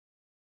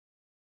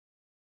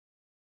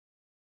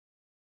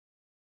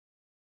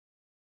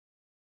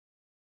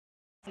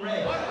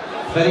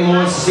If anyone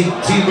wants to see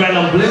 2 grand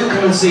on blue,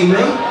 come and see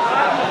me.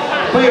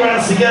 Put your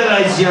hands together,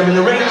 ladies and gentlemen. In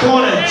the red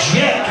corner,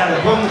 Jack and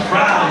the Bung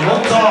Frown,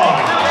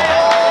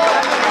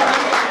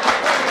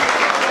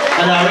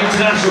 and our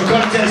international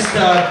contest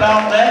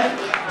bout there,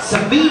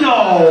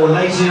 Sabino,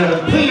 ladies and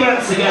gentlemen. Put your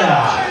hands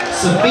together.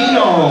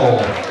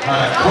 Sabino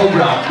and a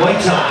Cobra Muay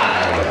Thai.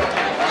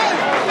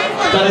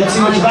 Don't know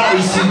too much about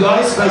these 2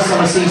 guys. First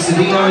time I see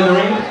Sabino in the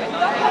ring.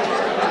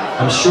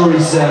 I'm sure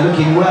he's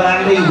looking well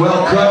handy,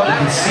 well cut,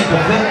 looking super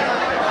fit.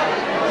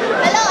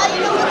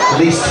 At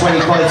least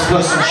 20 fights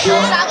plus, I'm sure.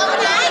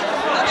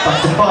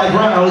 Back to 5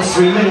 rounds,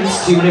 3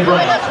 minutes, 2-minute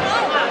break.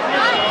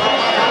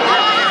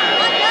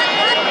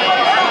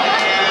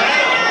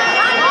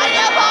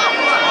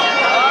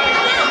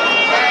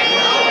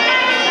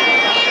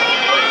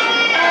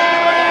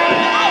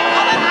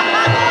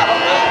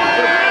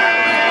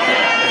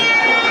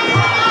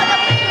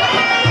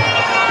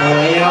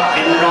เ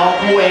ป็นรอง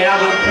คู่เอก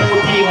ครับคู่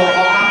ที่6ข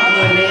องค่ำ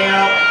คืนนี้ค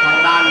รับทาง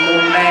ด้านมุ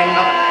มแดงค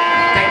รับ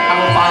แจ็คอั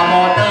ลฟาม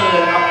อเตอ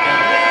ร์ครับ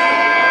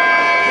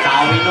สา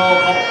ววิโน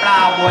คอปปรา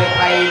มวยไท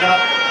ยนะครั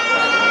บ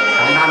ท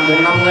างด้านมุม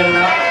น้ำเงินน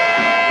ะครับ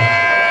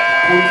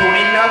คุณสุ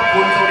รินทร์ครับ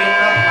คุณสุรินทร์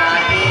ครับมา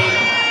ที่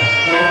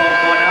เมือง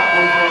โกนะครับ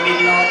คุณสุริน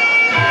ทร์ครับ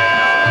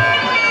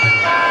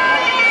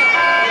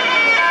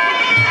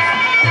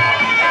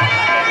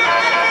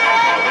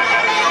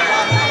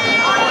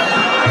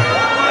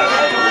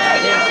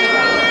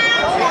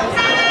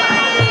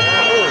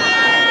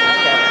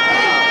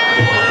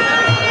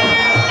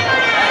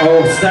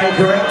Oh, stand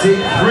corrected.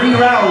 3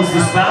 rounds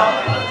this bout.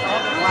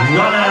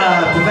 Not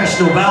a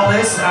professional bout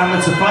this,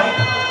 amateur fight.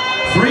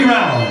 3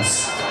 rounds.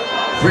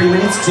 3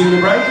 minutes,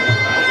 2-minute break.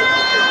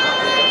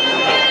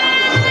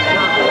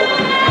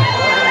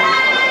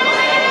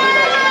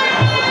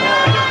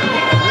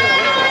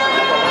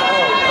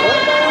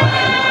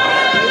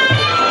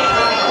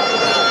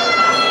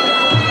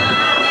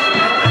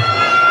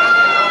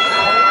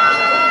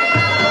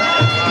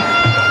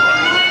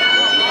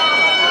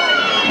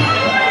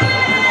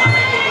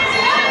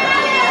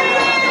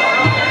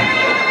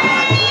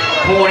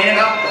คู่นี้นะ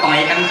ครับต่อย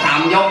กัน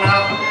3 ยกนะค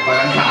รับต่อย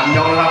กัน3 ย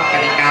กนะครับก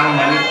ติกาเห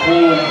มือน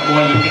คู่ม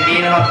วยหญิงเมื่อกี้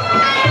นะครับ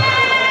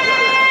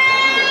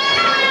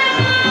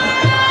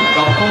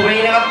กับคู่นี้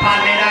นะครับผ่าน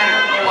ไม่ได้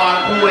ระหว่าง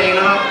คู่เองน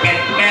ะครับเป็ด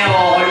แก้วอ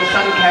อดิ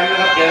ชั่นแคมป์นะ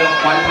ครับเจอ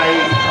ขวัญไทย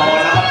ทอ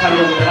นะครับทะ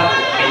ลุนะครับ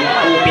เป็น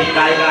คู่ปิด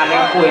รายการนะ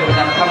ครับคู่ประจ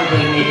ำค่ำคื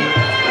นนี้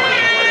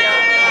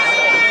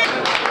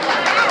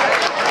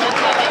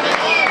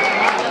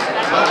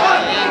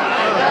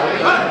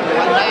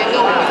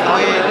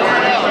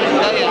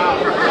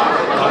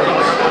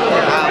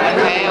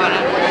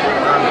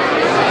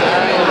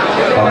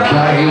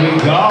Okay, here we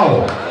go.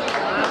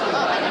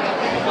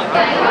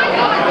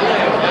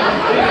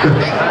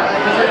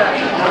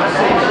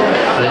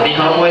 ตีเ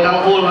ขามวยทั้ง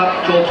คู่ครับ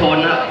โชคชน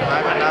นะ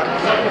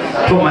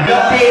ถูกไหมย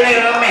กที่เลย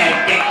แล้วแม่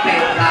เจ็กเตะ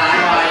ซ้าย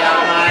ไปยัง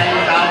ไง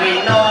ซาวิ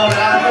โน่แ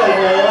ล้วโอ้โ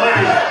ห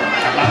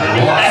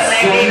แร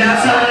งดีนะ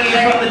ซาวิ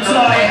โน่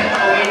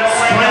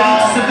ไม่ย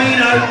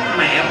อมแห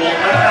มบวก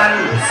กัน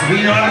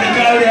Sabino having a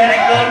go there.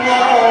 เกินโอ้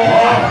โห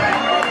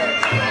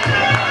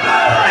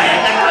แหม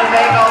จะเกินไป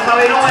กับซา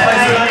วิโน่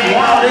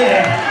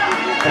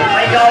ไ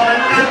ม่ยอมมัน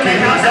กันแต่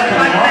เขาจะไ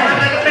ปแต่ทำ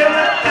ไมก็เป็น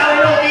ซาวิ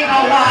โน่ที่เขา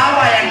ว้า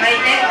ว่าอย่างไร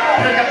เจ๊เ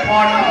พื่อจะพ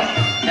ร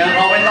เดี๋ยวเร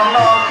าไปลอง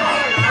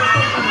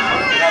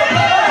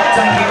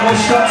Taking more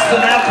shots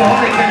than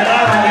alcoholic in the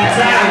moment.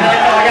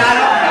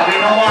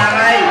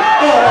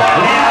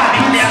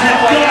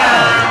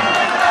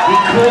 He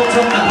caught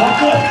on the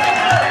bottle.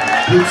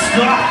 Good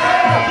stuff.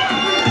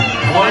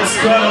 High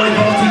skyline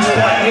voltage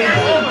fight here.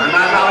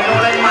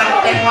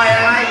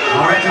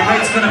 I reckon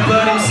Red's going to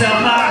burn himself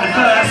out at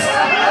first.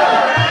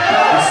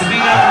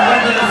 Sabino can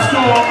weather the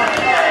storm.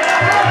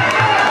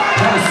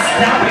 Got a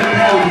stabbing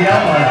blow with the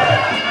elbow.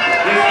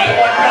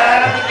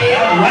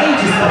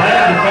 Outrageous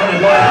behaviour from the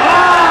guy.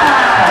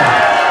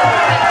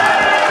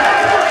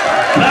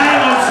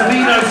 Playing on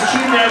Sabino's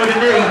chin there with a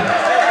knee.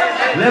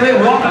 A little bit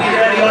wobbly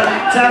there, the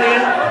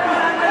Italian.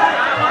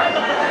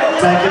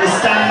 Taking a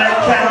stand that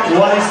count,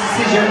 wise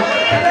decision.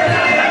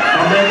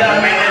 And they're going.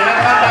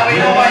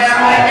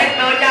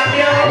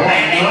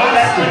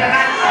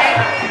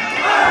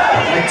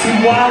 They're too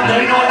wild,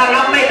 they're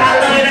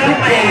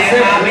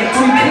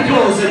two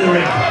pickles in the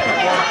ring.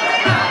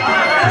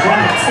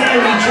 Trying to tear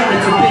each other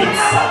to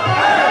bits.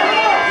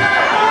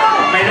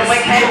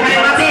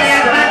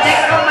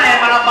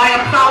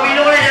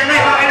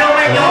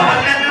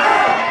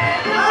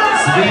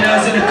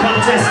 Sabino's in a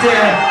contest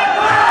here.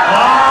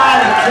 Ah,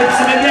 he clips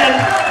him again.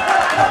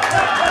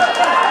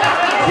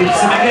 Clips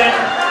him again.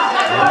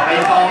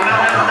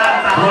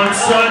 One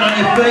side on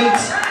your feet.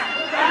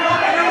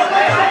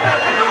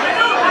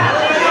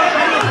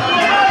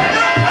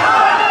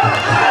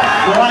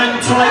 Brian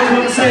Ty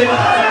comes in.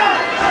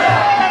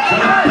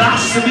 Trying to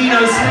bash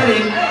Sabino's head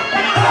in.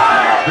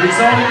 But he's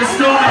holding the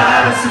storm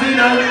now with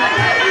Sabino.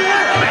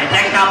 แ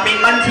จ็คกับปิด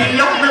บัญชี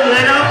ยก1เล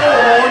ยนะโอ้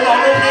โห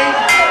2 ลูกนี้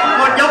ห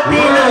มดยก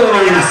ที่1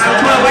นะครับ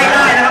ช่วยไว้ไ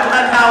ด้นะครับท่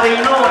านซาวิ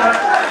โน่ครับ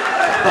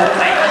สง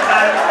สัยก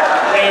าร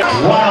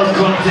Wild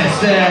contest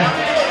there.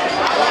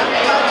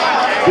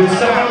 Good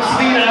stuff from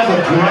Savino,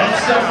 but great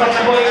stuff from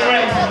the boy in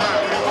red.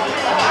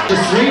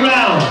 Just 3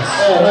 rounds.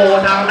 โอ้โห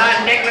ทางด้าน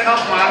เด็กนะครับ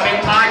มาเป็น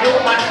พายุ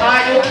มันพา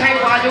ยุแข้ง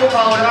พายุเ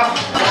ข่านะครับ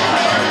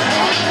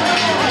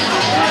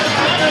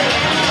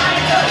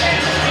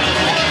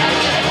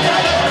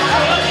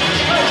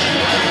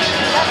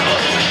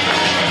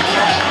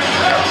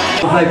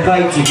They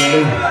played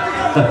again.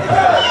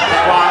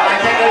 กว่าไอ้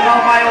เช็คเลยเข้า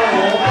ไปโอ้โห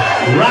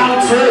Round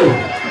 2.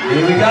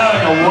 Here we go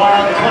in a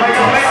wild ไม่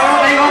ต้อง contest.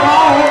 ไปก็พอ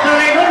โอ้โหเกิดอะ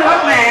ไรขึ้นครับ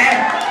แหม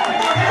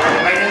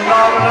ไปหนึ่งร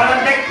อบแล้วนั่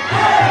นเด็ก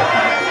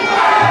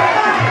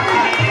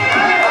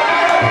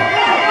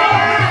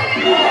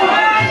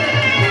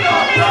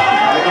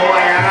ไม่รู้ว่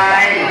ายังไง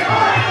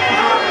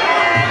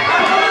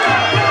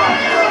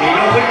มี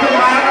ลูกขึ้น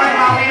มาแล้ว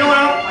ก็มีลูกแ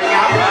ล้วพยาย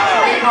าม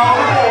ตีน้องโ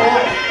อ้โห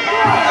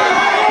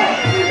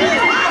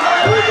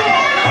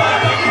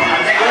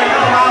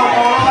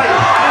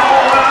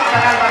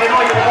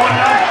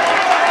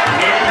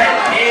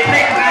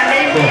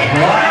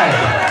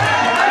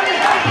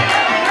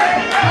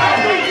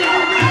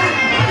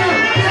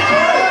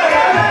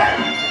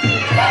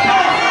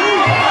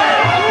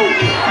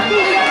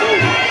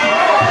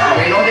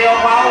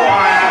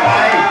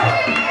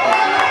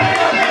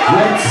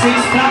Six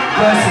pack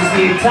versus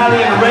the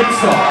Italian Red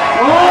Sox.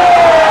 Oh!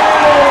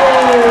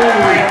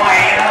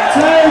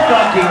 Too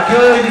fucking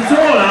good. It's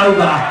all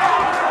over.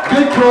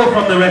 Good call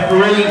from the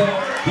referee.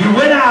 You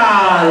winner,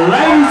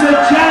 ladies and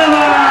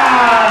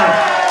gentlemen,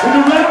 in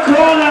the red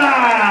corner,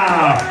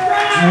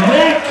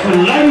 Jack,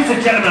 ladies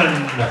and gentlemen.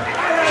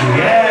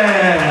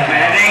 Yeah.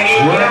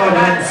 Well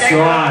done,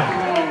 son.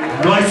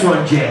 Nice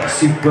one, Jack.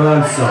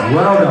 Superb, son.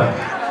 Well done.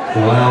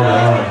 Well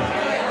done.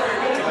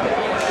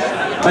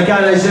 Okay,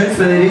 ladies and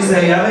gentlemen, it is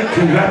there you have it.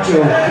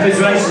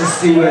 Congratulations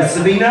to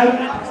Savino.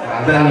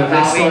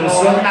 Next on the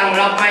slot.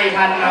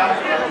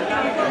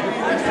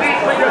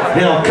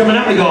 Now, coming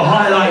up, we've got a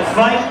highlight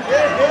fight.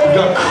 We've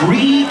got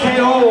Cree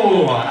KO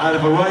out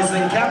of a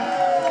Rising Cup.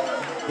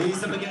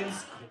 He's up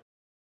against